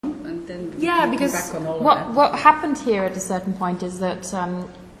Yeah, because back on all of that. what happened here at a certain point is that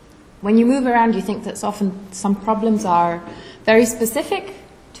when you move around, you think that often some problems are very specific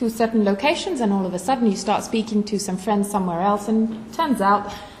to certain locations, and all of a sudden you start speaking to some friends somewhere else, and it turns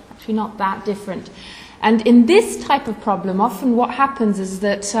out actually not that different. And in this type of problem, often what happens is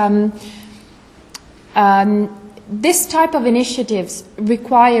that this type of initiatives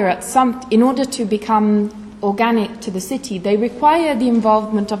require in order to become organic to the city, they require the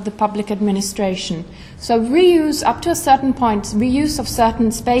involvement of the public administration. So reuse, up to a certain point, reuse of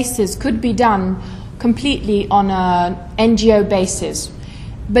certain spaces could be done completely on an NGO basis.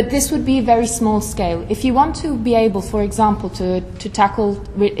 But this would be very small scale. If you want to be able, for example, to tackle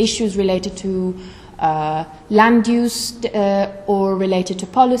issues related to land use or related to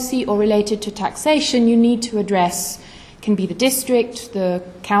policy or related to taxation, you need to address, can be the district, the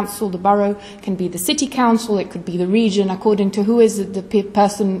council, the borough, can be the city council, it could be the region, according to who is the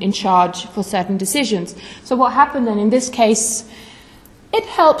person in charge for certain decisions. So what happened then in this case, it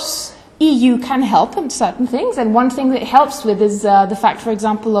helps, EU can help in certain things, and one thing that it helps with is the fact, for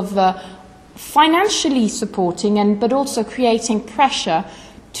example, of financially supporting but also creating pressure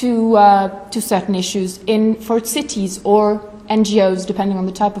to certain issues for cities or NGOs, depending on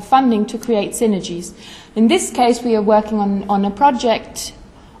the type of funding, to create synergies. In this case, we are working on a project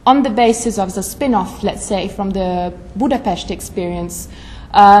on the basis of the spin-off, let's say, from the Budapest experience,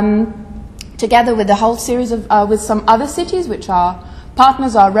 together with a whole series of, with some other cities, which are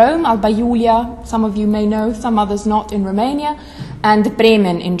partners are Rome, Alba Iulia, some of you may know, some others not, in Romania, and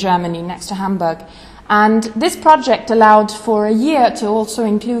Bremen in Germany, next to Hamburg. And this project allowed for a year to also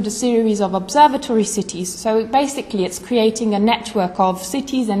include a series of observatory cities. So basically it's creating a network of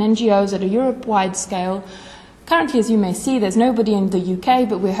cities and NGOs at a Europe-wide scale. Currently, as you may see, there's nobody in the UK,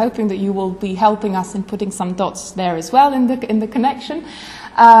 but we're hoping that you will be helping us in putting some dots there as well in the connection.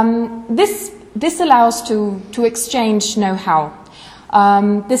 This allows to exchange know-how.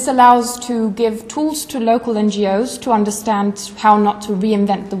 This allows to give tools to local NGOs to understand how not to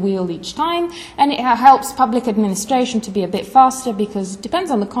reinvent the wheel each time, and it helps public administration to be a bit faster, because it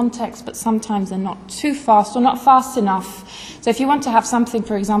depends on the context, but sometimes they're not too fast or not fast enough. So if you want to have something,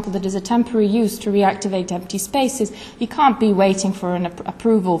 for example, that is a temporary use to reactivate empty spaces, you can't be waiting for an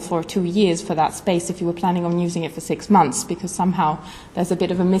approval for 2 years for that space if you were planning on using it for 6 months, because somehow there's a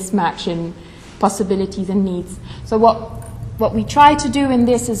bit of a mismatch in possibilities and needs. So what we try to do in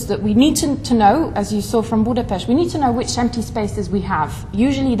this is that we need to know, as you saw from Budapest, we need to know which empty spaces we have.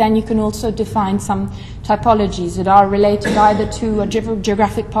 Usually then you can also define some typologies that are related either to a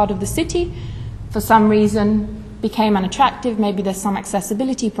geographic part of the city, for some reason became unattractive, maybe there's some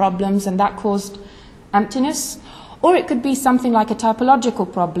accessibility problems and that caused emptiness, or it could be something like a typological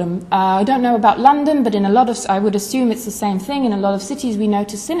problem. I don't know about London, but in a lot of, I would assume it's the same thing, in a lot of cities we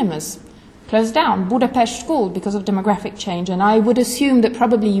notice cinemas closed down, Budapest school, because of demographic change. And I would assume that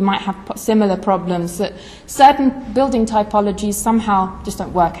probably you might have similar problems, that certain building typologies somehow just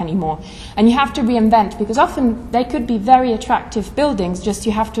don't work anymore. And you have to reinvent, because often they could be very attractive buildings, just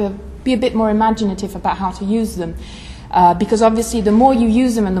you have to be a bit more imaginative about how to use them. Because obviously the more you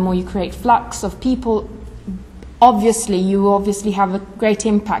use them and the more you create flux of people, you obviously have a great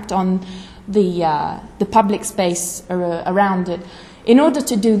impact on the public space around it. In order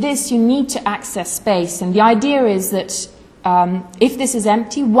to do this, you need to access space. And the idea is that if this is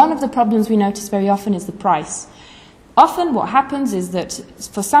empty, one of the problems we notice very often is the price. Often what happens is that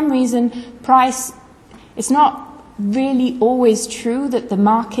for some reason, price, it's not really always true that the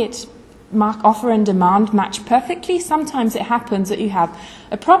market offer and demand match perfectly. Sometimes it happens that you have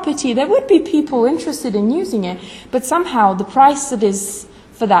a property, there would be people interested in using it, but somehow the price that is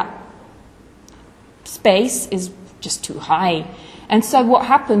for that space is just too high. And so what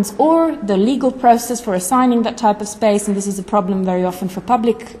happens, or the legal process for assigning that type of space, and this is a problem very often for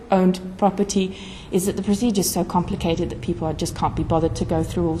public-owned property, is that the procedure is so complicated that people just can't be bothered to go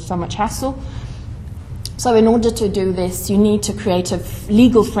through so much hassle. So in order to do this, you need to create a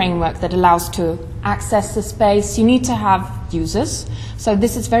legal framework that allows to access the space. You need to have users. So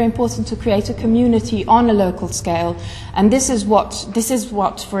this is very important, to create a community on a local scale. And this is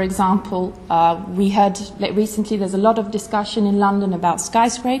what, for example, we heard recently. There's a lot of discussion in London about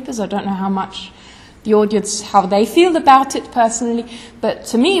skyscrapers. I don't know how much the audience, how they feel about it personally. But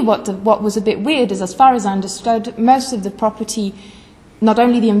to me, what was a bit weird is, as far as I understood, most of the property, not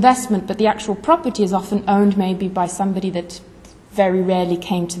only the investment, but the actual property is often owned maybe by somebody that very rarely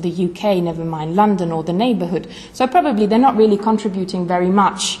came to the UK, never mind London or the neighbourhood. So probably they're not really contributing very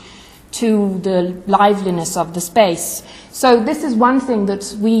much to the liveliness of the space. So this is one thing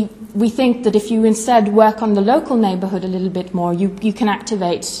that we think that if you instead work on the local neighbourhood a little bit more, you can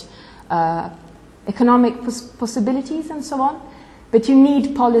activate economic possibilities and so on. But you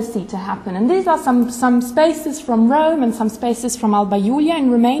need policy to happen. And these are some spaces from Rome and some spaces from Alba Iulia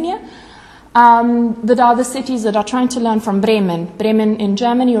in Romania that are the cities that are trying to learn from Bremen. Bremen in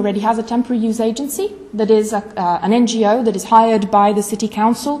Germany already has a temporary use agency that is an NGO that is hired by the city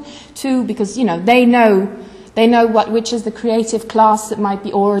council because, you know, they know which is the creative class that might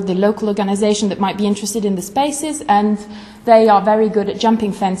be, or the local organization that might be interested in the spaces, and they are very good at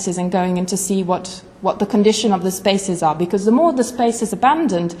jumping fences and going in to see what the condition of the spaces are, because the more the space is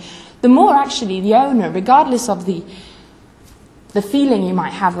abandoned, the more actually the owner, regardless of the feeling you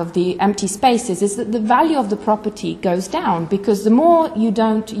might have of the empty spaces, is that the value of the property goes down, because the more you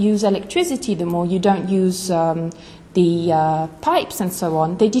don't use electricity, the more you don't use the pipes and so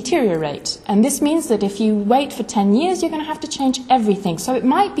on, they deteriorate. And this means that if you wait for 10 years, you're going to have to change everything. So it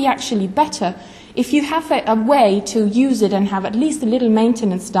might be actually better if you have a way to use it and have at least a little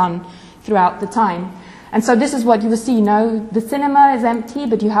maintenance done throughout the time. And so this is what you will see, you know, the cinema is empty,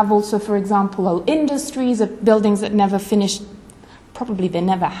 but you have also, for example, old industries, buildings that never finished. Probably they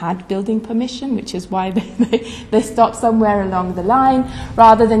never had building permission, which is why they stopped somewhere along the line,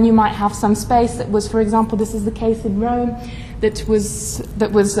 rather than you might have some space that was, for example, this is the case in Rome, that was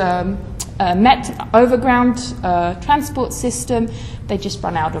met overground transport system. They just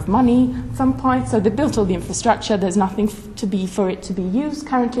run out of money at some point, so they built all the infrastructure. There's nothing for it to be used.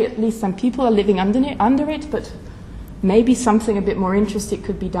 Currently, at least some people are living under it, but maybe something a bit more interesting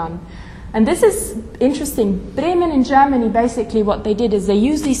could be done. And this is interesting. Bremen in Germany, basically what they did is they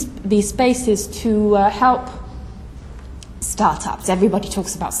used these spaces to help startups. Everybody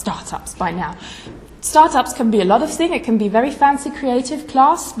talks about startups by now. Startups can be a lot of things. It can be very fancy creative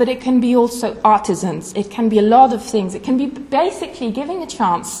class, but it can be also artisans. It can be a lot of things. It can be basically giving a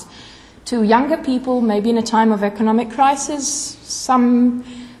chance to younger people, maybe in a time of economic crisis. Some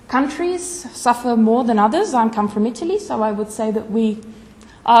countries suffer more than others. I come from Italy, so I would say that we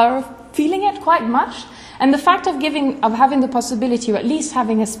are feeling it quite much. And the fact of having the possibility, or at least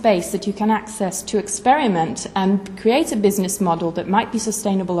having a space that you can access to experiment and create a business model that might be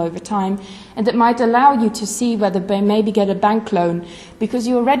sustainable over time, and that might allow you to see whether maybe get a bank loan because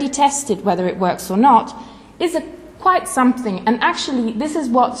you already tested whether it works or not, is quite something. And actually, this is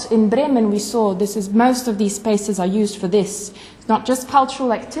what in Bremen we saw. Most of these spaces are used for this. It's not just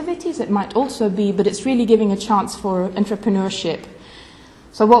cultural activities, it might also be, but it's really giving a chance for entrepreneurship.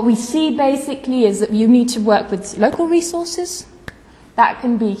 So what we see basically is that you need to work with local resources. That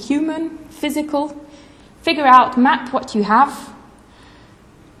can be human, physical. Figure out, map what you have.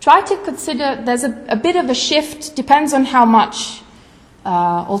 Try to consider, there's a bit of a shift, depends on how much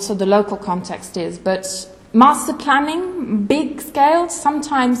also the local context is, but master planning, big scale,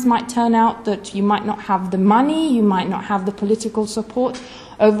 sometimes might turn out that you might not have the money, you might not have the political support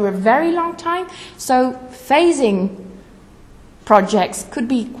over a very long time. So phasing projects could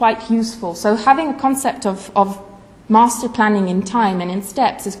be quite useful. So having a concept of master planning in time and in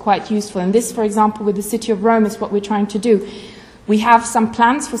steps is quite useful. And this, for example, with the City of Rome is what we're trying to do. We have some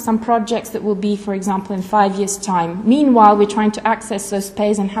plans for some projects that will be, for example, in 5 years' time. Meanwhile, we're trying to access those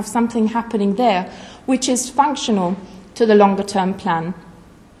space and have something happening there, which is functional to the longer-term plan.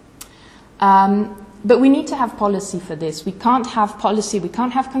 But we need to have policy for this. We can't have policy, we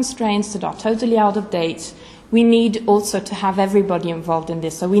can't have constraints that are totally out of date. We need also to have everybody involved in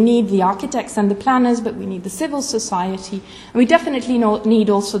this. So we need the architects and the planners, but we need the civil society. And we definitely need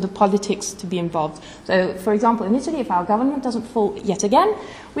also the politics to be involved. So, for example, in Italy, if our government doesn't fall yet again,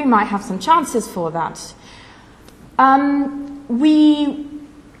 we might have some chances for that. As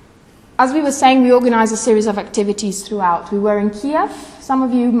we were saying, we organize a series of activities throughout. We were in Kiev. Some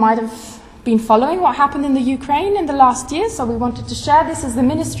of you might have been following what happened in the Ukraine in the last year, so we wanted to share. This is the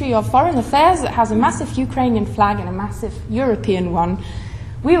Ministry of Foreign Affairs that has a massive Ukrainian flag and a massive European one.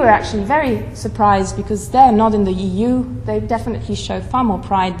 We were actually very surprised because they're not in the EU. They definitely show far more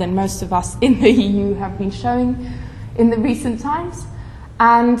pride than most of us in the EU have been showing in the recent times.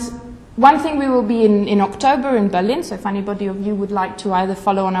 And one thing, we will be in October in Berlin, so if anybody of you would like to either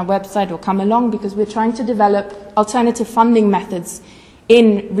follow on our website or come along, because we're trying to develop alternative funding methods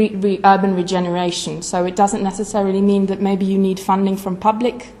in urban regeneration. So it doesn't necessarily mean that maybe you need funding from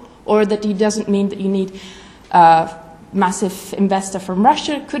public, or that it doesn't mean that you need a massive investor from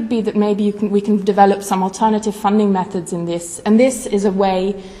Russia. It could be that maybe we can develop some alternative funding methods in this. And this is a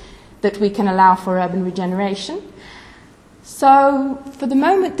way that we can allow for urban regeneration. So for the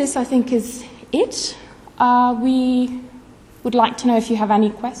moment, this I think is it. We would like to know if you have any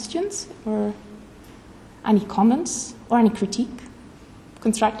questions or any comments or any critique.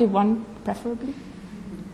 Constructive one, preferably.